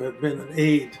extent to have been an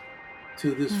aid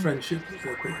to this friendship that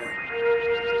they had.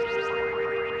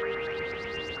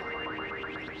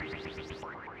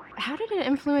 How did it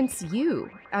influence you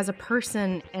as a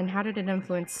person, and how did it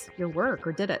influence your work,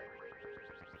 or did it?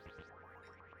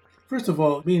 First of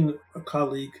all, being a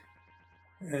colleague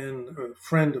and a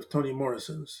friend of Toni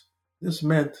Morrison's, this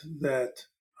meant that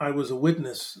I was a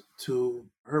witness to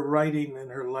her writing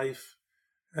and her life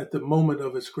at the moment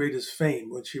of its greatest fame,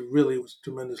 when she really was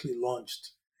tremendously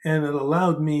launched. And it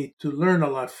allowed me to learn a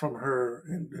lot from her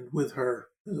and with her.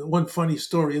 One funny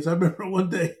story is I remember one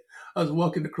day I was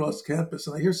walking across campus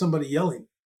and I hear somebody yelling.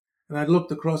 And I looked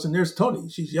across and there's Toni.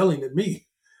 She's yelling at me.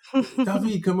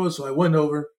 David, come on. So I went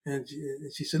over and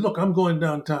she said, look, I'm going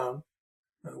downtown,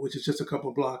 which is just a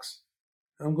couple blocks.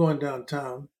 I'm going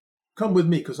downtown. Come with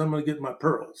me because I'm going to get my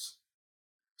pearls.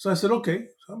 So I said, okay.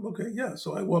 So I'm okay, yeah.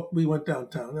 So we went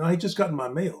downtown and I had just gotten my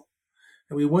mail.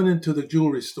 And we went into the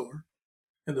jewelry store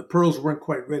and the pearls weren't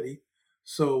quite ready.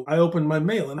 So I opened my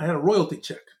mail and I had a royalty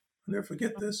check. I'll never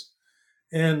forget this.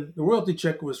 And the royalty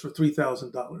check was for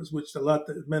 $3,000, which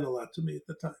meant a lot to me at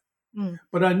the time.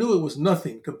 But I knew it was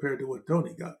nothing compared to what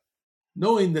Toni got.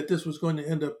 Knowing that this was going to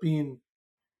end up being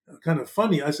kind of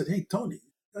funny, I said, hey, Toni,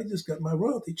 I just got my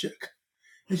royalty check.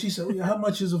 And she said, well, how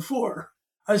much is it for?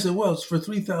 I said, well, it's for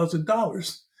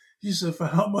 $3,000. She said, for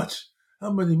how much?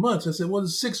 How many months? I said, well,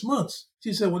 it's 6 months.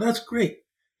 She said, well, that's great.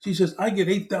 She says, I get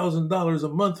 $8,000 a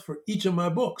month for each of my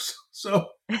books. So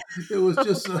it was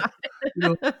just,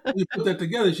 we put that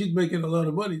together. She's making a lot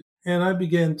of money. And I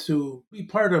began to be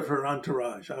part of her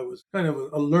entourage. I was kind of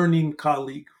a learning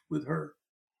colleague with her.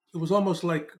 It was almost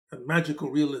like a magical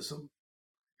realism.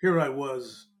 Here I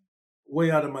was,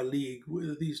 way out of my league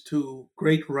with these two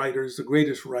great writers, the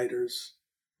greatest writers,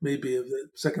 maybe of the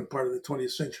second part of the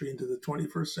 20th century into the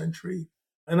 21st century.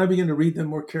 And I began to read them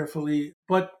more carefully.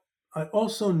 But I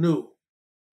also knew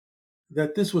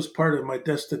that this was part of my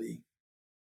destiny,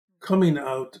 coming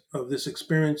out of this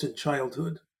experience in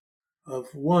childhood of,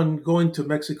 one, going to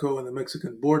Mexico and the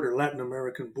Mexican border, Latin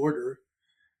American border,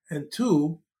 and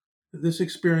two, this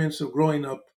experience of growing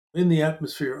up in the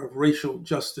atmosphere of racial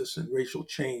justice and racial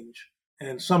change.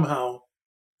 And somehow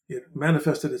it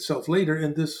manifested itself later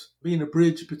in this being a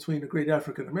bridge between a great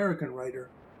African American writer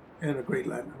and a great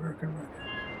Latin American writer.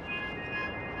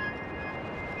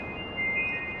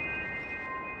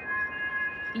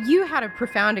 You had a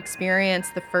profound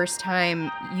experience the first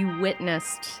time you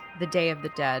witnessed the Day of the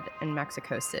Dead in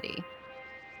Mexico City.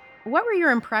 What were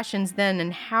your impressions then,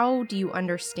 and how do you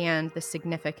understand the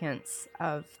significance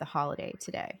of the holiday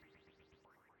today?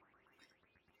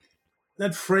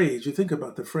 That phrase, you think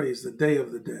about the phrase, the Day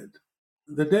of the Dead.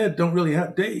 The dead don't really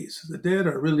have days. The dead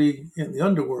are really in the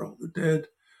underworld. The dead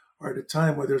are at a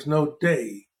time where there's no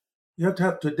day. You have to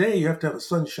have today, you have to have a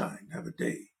sunshine, have a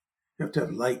day. You have to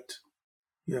have light.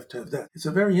 You have to have that. It's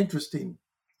a very interesting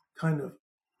kind of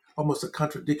almost a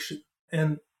contradiction.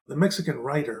 And the Mexican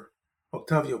writer,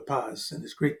 Octavio Paz, in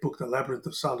his great book, The Labyrinth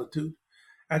of Solitude,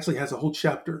 actually has a whole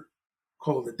chapter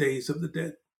called The Days of the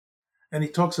Dead. And he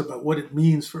talks about what it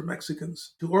means for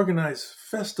Mexicans to organize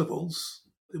festivals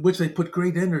in which they put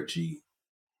great energy,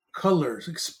 colors,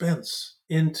 expense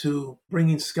into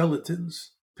bringing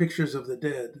skeletons, pictures of the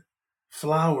dead,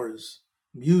 flowers,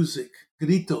 music,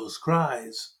 gritos,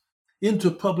 cries, into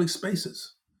public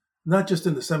spaces, not just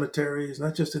in the cemeteries,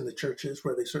 not just in the churches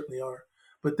where they certainly are,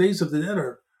 but Days of the Dead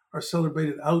are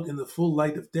celebrated out in the full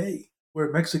light of day,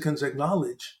 where Mexicans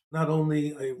acknowledge not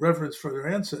only a reverence for their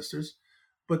ancestors,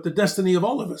 but the destiny of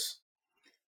all of us.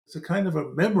 It's a kind of a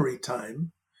memory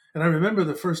time. And I remember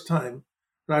the first time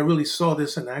that I really saw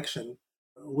this in action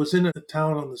was in a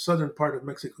town on the southern part of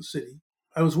Mexico City.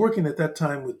 I was working at that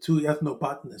time with two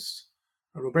ethnobotanists,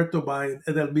 Roberto Bay and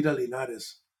Edelmira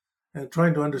Linares, and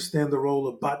trying to understand the role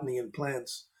of botany in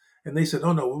plants. And they said,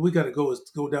 oh no, what we got to go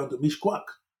is go down to Mixcoac,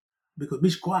 because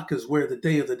Mixcoac is where the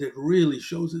Day of the Dead really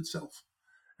shows itself.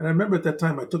 And I remember at that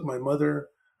time I took my mother,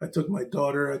 I took my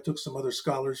daughter, I took some other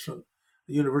scholars from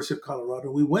the University of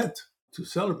Colorado. We went to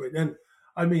celebrate. And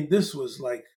I mean, this was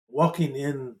like walking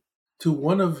in to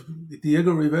one of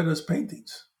Diego Rivera's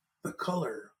paintings. The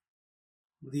color,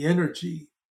 the energy,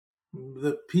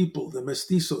 the people, the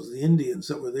mestizos, the Indians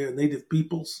that were there, native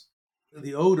peoples,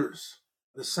 the odors,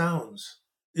 the sounds.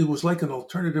 It was like an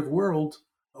alternative world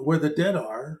where the dead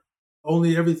are,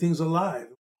 only everything's alive.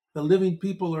 The living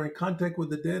people are in contact with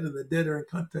the dead, and the dead are in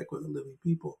contact with the living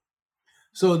people.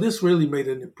 So this really made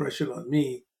an impression on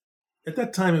me. At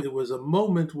that time, it was a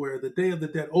moment where the Day of the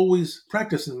Dead, always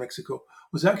practiced in Mexico,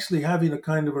 was actually having a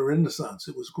kind of a renaissance.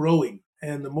 It was growing.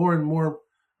 And the more and more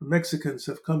Mexicans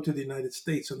have come to the United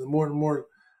States, and the more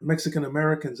Mexican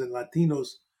Americans and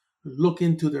Latinos look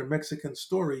into their Mexican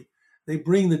story, they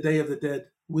bring the Day of the Dead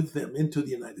with them into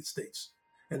the United States.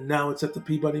 And now it's at the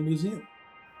Peabody Museum.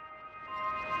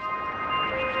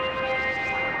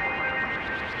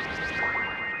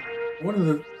 One of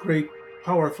the great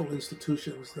powerful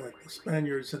institutions that the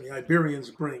Spaniards and the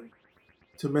Iberians bring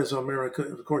to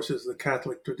Mesoamerica, of course, is the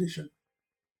Catholic tradition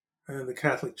and the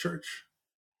Catholic Church.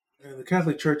 And the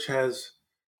Catholic Church has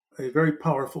a very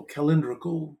powerful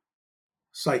calendrical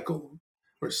cycle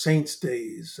where saints'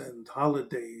 days and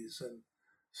holidays and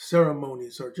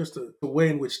ceremonies are just a way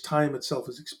in which time itself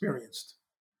is experienced.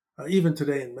 Even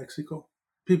today in Mexico,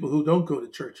 people who don't go to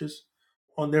churches,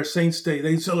 on their saints' day,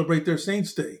 they celebrate their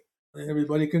saints' day. And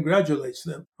everybody congratulates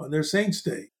them on their saints'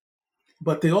 day.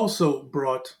 But they also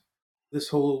brought this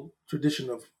whole tradition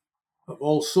of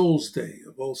All Souls' Day,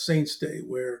 of All Saints' Day,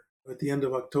 where at the end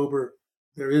of October,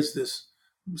 there is this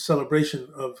celebration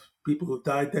of people who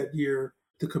died that year,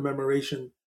 the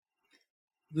commemoration.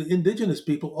 The indigenous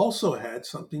people also had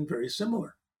something very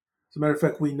similar. As a matter of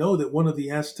fact, we know that one of the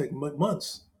Aztec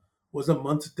months was a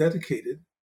month dedicated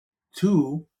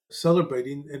to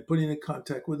celebrating and putting in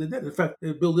contact with the dead. In fact, they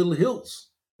would build little hills.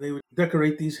 They would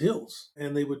decorate these hills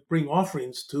and they would bring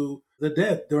offerings to the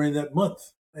dead during that month.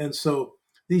 And so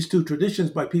these two traditions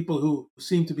by people who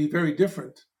seem to be very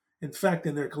different, in fact,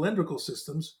 in their calendrical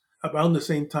systems, around the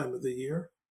same time of the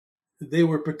year, they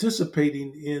were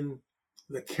participating in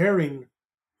the caring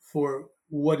for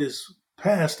what is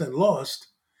past and lost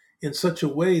in such a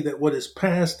way that what is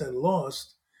past and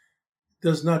lost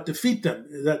does not defeat them,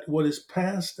 that what is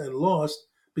past and lost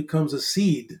becomes a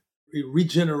seed, a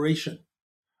regeneration,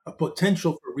 a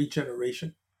potential for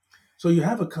regeneration. So you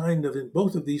have a kind of, in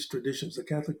both of these traditions, the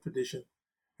Catholic tradition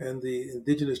and the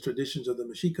indigenous traditions of the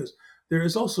Mexicas, there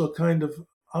is also a kind of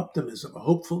optimism, a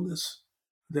hopefulness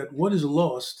that what is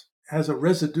lost has a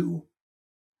residue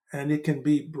and it can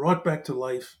be brought back to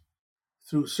life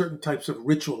through certain types of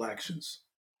ritual actions.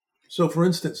 So, for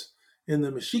instance, in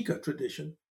the Mexica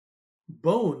tradition,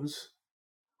 bones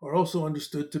are also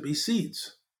understood to be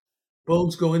seeds.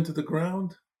 Bones go into the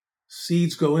ground,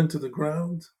 seeds go into the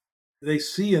ground. They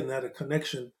see in that a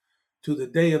connection to the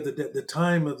Day of the Dead, the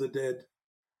time of the dead.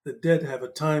 The dead have a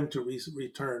time to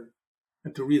return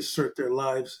and to reassert their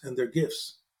lives and their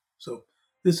gifts. So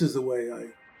this is the way I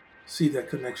see that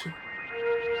connection.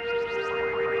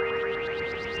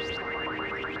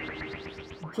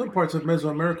 some parts of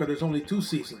Mesoamerica, there's only two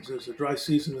seasons. There's the dry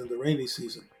season and the rainy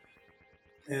season.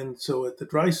 And so at the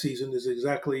dry season is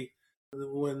exactly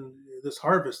when this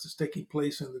harvest is taking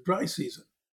place in the dry season.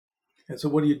 And so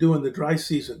what do you do in the dry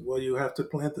season? Well, you have to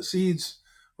plant the seeds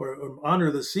or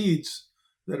honor the seeds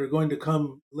that are going to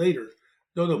come later.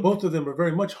 No, both of them are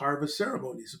very much harvest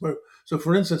ceremonies. So,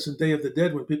 for instance, in Day of the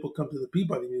Dead, when people come to the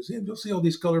Peabody Museum, you'll see all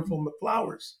these colorful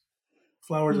flowers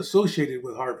associated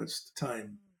with harvest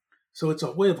time. So it's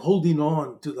a way of holding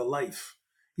on to the life,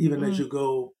 even as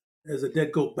the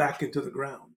dead go back into the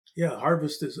ground. Yeah,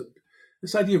 harvest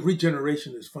this idea of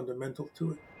regeneration is fundamental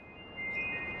to it.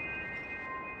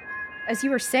 As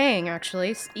you were saying,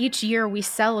 actually, each year we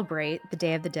celebrate the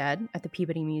Day of the Dead at the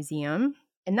Peabody Museum,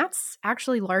 and that's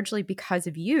actually largely because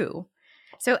of you.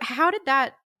 So how did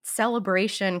that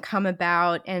celebration come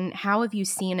about, and how have you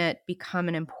seen it become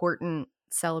an important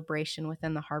celebration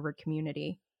within the Harvard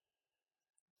community?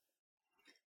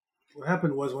 What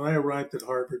happened was when I arrived at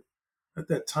Harvard, at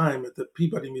that time at the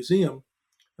Peabody Museum,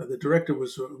 the director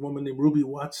was a woman named Ruby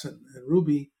Watson. And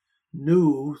Ruby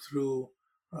knew through,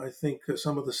 I think,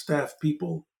 some of the staff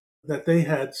people that they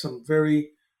had some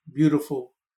very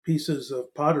beautiful pieces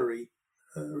of pottery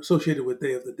associated with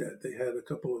Day of the Dead. They had a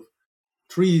couple of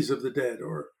trees of the dead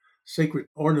or sacred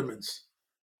ornaments.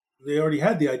 They already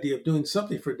had the idea of doing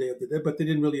something for Day of the Dead, but they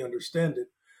didn't really understand it.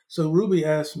 So Ruby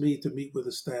asked me to meet with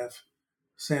the staff,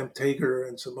 Sam Tager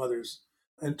and some others,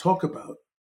 and talk about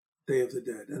Day of the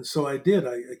Dead. And so I did.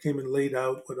 I came and laid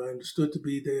out what I understood to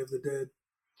be Day of the Dead.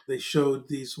 They showed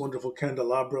these wonderful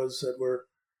candelabras that were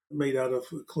made out of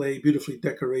clay, beautifully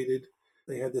decorated.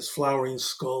 They had this flowering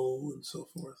skull and so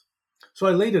forth. So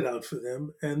I laid it out for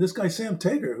them. And this guy, Sam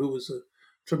Tager, who was a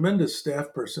tremendous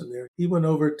staff person there, he went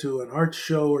over to an art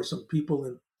show or some people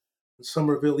in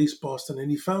Somerville, East Boston,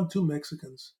 and he found two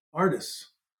Mexicans,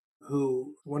 artists,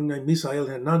 one named Misael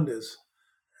Hernandez,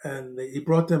 and he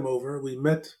brought them over. We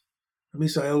met.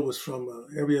 Misael was from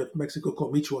an area of Mexico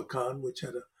called Michoacan, which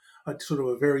had a sort of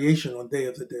a variation on Day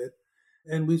of the Dead.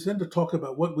 And we began to talk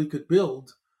about what we could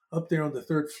build up there on the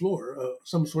third floor,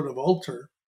 some sort of altar,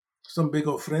 some big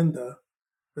ofrenda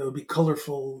that would be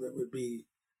colorful, that would be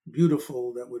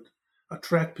beautiful, that would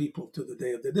attract people to the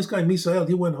Day of the Dead. This guy, Misael,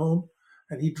 he went home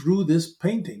and he drew this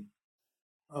painting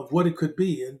of what it could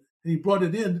be. And he brought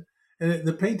it in, and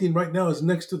the painting right now is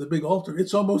next to the big altar.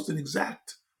 It's almost an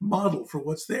exact model for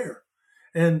what's there.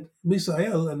 And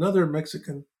Misael, another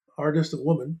Mexican artist, a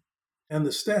woman, and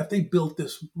the staff, they built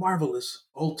this marvelous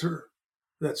altar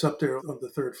that's up there on the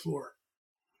third floor.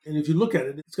 And if you look at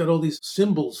it, it's got all these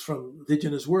symbols from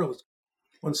indigenous worlds.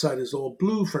 One side is all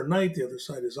blue for night, the other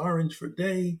side is orange for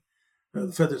day.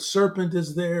 The feathered serpent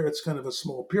is there. It's kind of a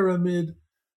small pyramid.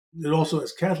 It also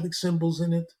has Catholic symbols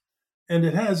in it. And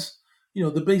it has,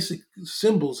 the basic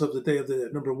symbols of the Day of the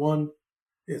Dead. Number one,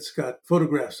 it's got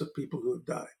photographs of people who have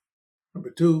died. Number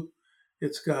two,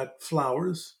 it's got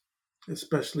flowers,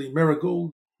 especially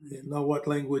marigold. In Nahuatl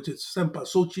language, it's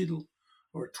cempasúchil,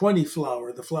 or 20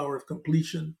 flower, the flower of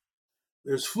completion.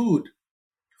 There's food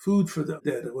for the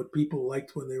dead, what people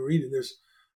liked when they were eating. There's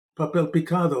papel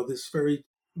picado, this very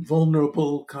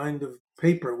vulnerable kind of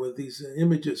paper with these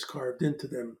images carved into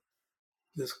them.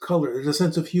 There's color, there's a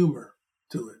sense of humor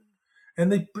to it. And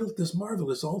they built this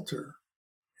marvelous altar.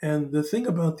 And the thing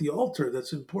about the altar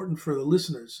that's important for the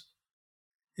listeners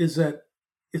is that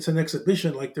it's an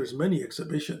exhibition like there's many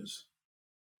exhibitions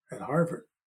at Harvard.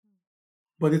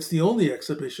 But it's the only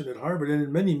exhibition at Harvard and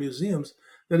in many museums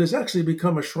that has actually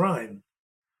become a shrine.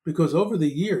 Because over the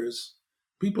years,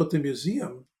 people at the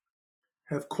museum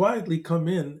have quietly come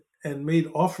in and made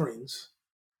offerings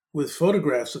with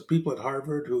photographs of people at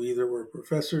Harvard who either were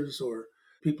professors or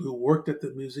people who worked at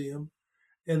the museum.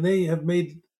 And they have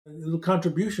made little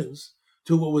contributions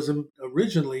to what was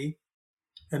originally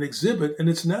an exhibit, and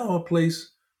it's now a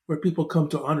place where people come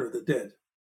to honor the dead.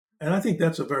 And I think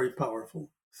that's a very powerful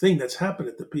thing that's happened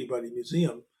at the Peabody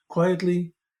Museum.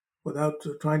 Quietly, without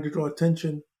trying to draw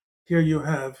attention, here you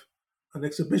have an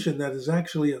exhibition that is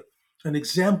actually an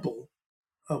example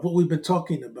of what we've been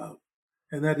talking about,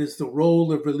 and that is the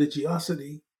role of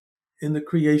religiosity in the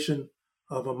creation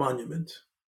of a monument.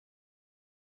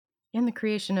 And the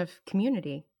creation of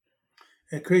community.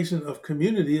 A creation of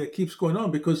community that keeps going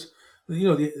on because,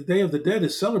 the Day of the Dead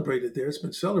is celebrated there. It's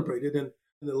been celebrated. And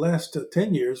in the last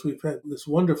 10 years, we've had this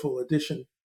wonderful addition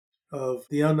of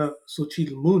Diana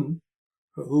Xochitl Mun,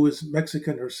 who is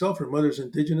Mexican herself. Her mother's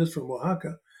indigenous from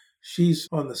Oaxaca. She's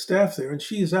on the staff there, and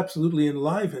she has absolutely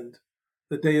enlivened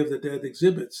the Day of the Dead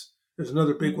exhibits. There's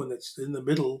another big one that's in the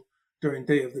middle during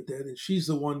Day of the Dead, and she's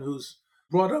the one who's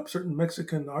brought up certain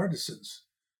Mexican artisans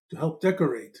to help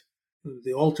decorate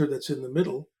the altar that's in the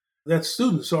middle, that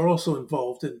students are also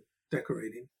involved in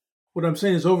decorating. What I'm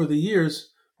saying is over the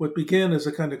years, what began as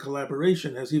a kind of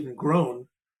collaboration has even grown.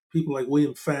 People like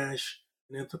William Fash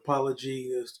in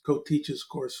anthropology co-teaches, of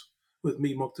course, with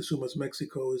me, Moctezuma's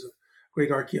Mexico, is a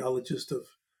great archaeologist of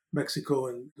Mexico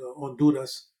and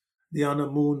Honduras. Diana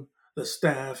Moon, the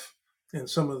staff, and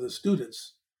some of the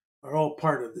students are all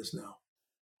part of this now.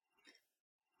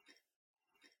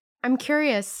 I'm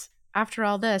curious, after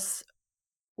all this,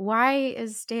 why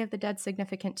is Day of the Dead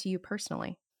significant to you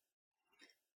personally?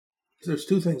 There's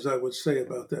two things I would say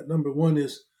about that. Number one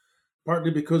is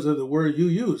partly because of the word you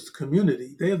used,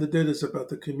 community. Day of the Dead is about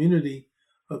the community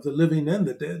of the living and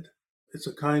the dead. It's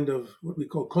a kind of what we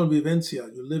call convivencia.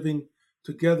 You're living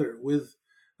together with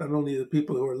not only the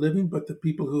people who are living, but the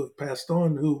people who have passed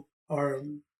on, who are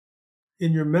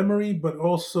in your memory, but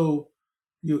also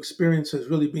you experience as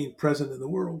really being present in the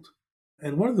world.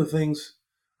 And one of the things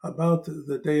about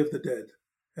the Day of the Dead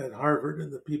at Harvard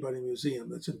and the Peabody Museum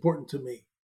that's important to me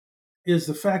is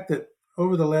the fact that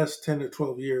over the last 10 or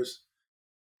 12 years,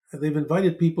 they've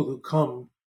invited people who come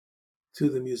to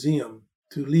the museum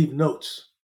to leave notes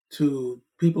to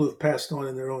people who've passed on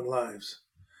in their own lives.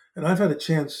 And I've had a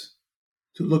chance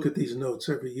to look at these notes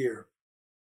every year.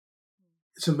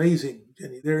 It's amazing,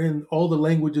 Jenny. They're in all the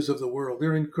languages of the world.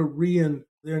 They're in Korean,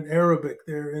 they're in Arabic,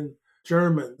 they're in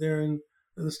German, they're in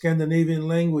the Scandinavian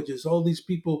languages. All these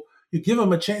people, you give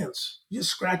them a chance. You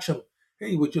just scratch them.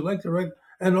 Hey, would you like to write?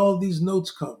 And all these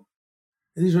notes come.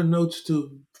 And these are notes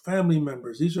to family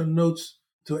members. These are notes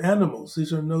to animals.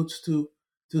 These are notes to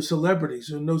celebrities.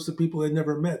 These are notes to people they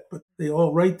never met. But they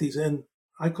all write these. And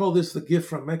I call this the gift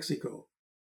from Mexico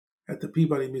at the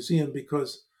Peabody Museum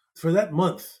because for that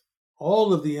month,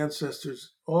 all of the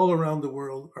ancestors all around the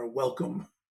world are welcome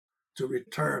to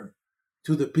return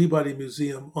to the Peabody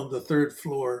Museum on the third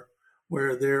floor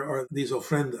where there are these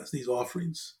ofrendas, these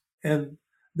offerings. And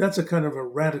that's a kind of a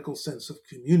radical sense of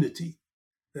community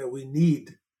that we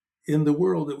need in the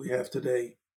world that we have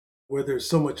today, where there's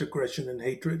so much aggression and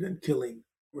hatred and killing,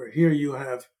 where here you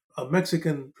have a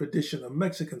Mexican tradition, a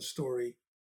Mexican story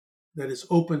that is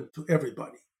open to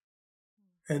everybody.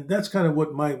 And that's kind of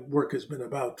what my work has been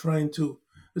about, trying to,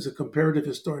 as a comparative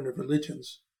historian of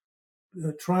religions,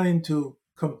 trying to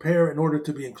compare in order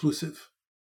to be inclusive,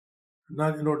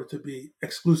 not in order to be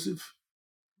exclusive,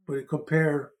 but to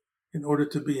compare in order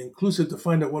to be inclusive, to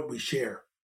find out what we share.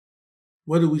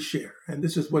 What do we share? And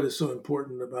this is what is so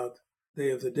important about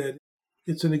Day of the Dead.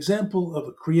 It's an example of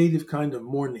a creative kind of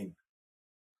mourning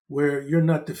where you're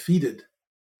not defeated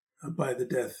by the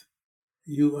death.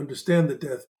 You understand the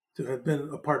death to have been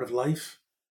a part of life,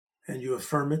 and you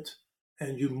affirm it,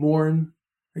 and you mourn,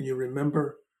 and you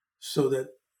remember so that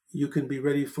you can be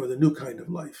ready for the new kind of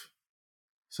life.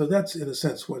 So that's, in a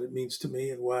sense, what it means to me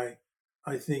and why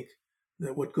I think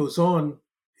that what goes on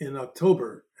in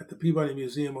October at the Peabody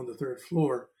Museum on the third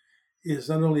floor is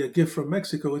not only a gift from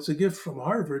Mexico, it's a gift from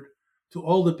Harvard to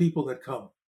all the people that come.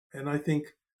 And I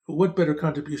think what better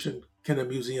contribution can a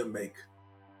museum make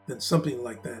than something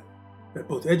like that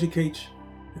both educates,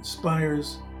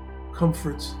 inspires,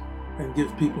 comforts, and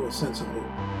gives people a sense of hope.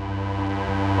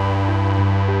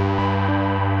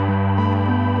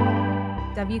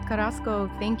 David Carrasco,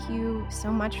 thank you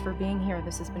so much for being here.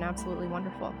 This has been absolutely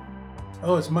wonderful.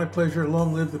 Oh, it's my pleasure.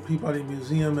 Long live the Peabody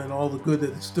Museum and all the good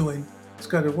that it's doing. It's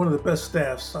got one of the best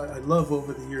staffs. I love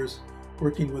over the years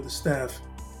working with the staff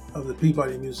of the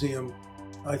Peabody Museum.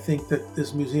 I think that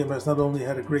this museum has not only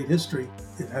had a great history,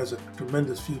 it has a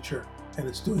tremendous future, and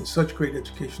it's doing such great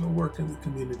educational work in the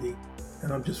community.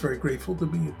 And I'm just very grateful to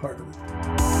be a part of it.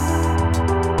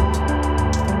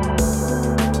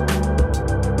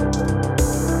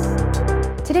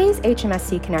 Today's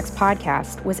HMSC Connects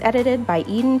podcast was edited by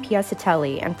Eden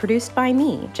Piazzatelli and produced by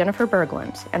me, Jennifer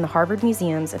Berglund, and the Harvard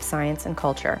Museums of Science and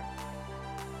Culture.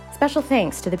 Special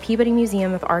thanks to the Peabody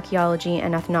Museum of Archaeology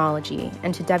and Ethnology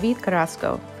and to David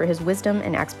Carrasco for his wisdom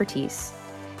and expertise.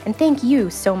 And thank you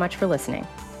so much for listening.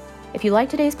 If you like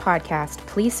today's podcast,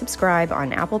 please subscribe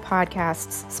on Apple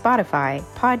Podcasts, Spotify,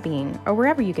 Podbean, or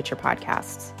wherever you get your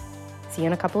podcasts. See you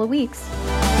in a couple of weeks.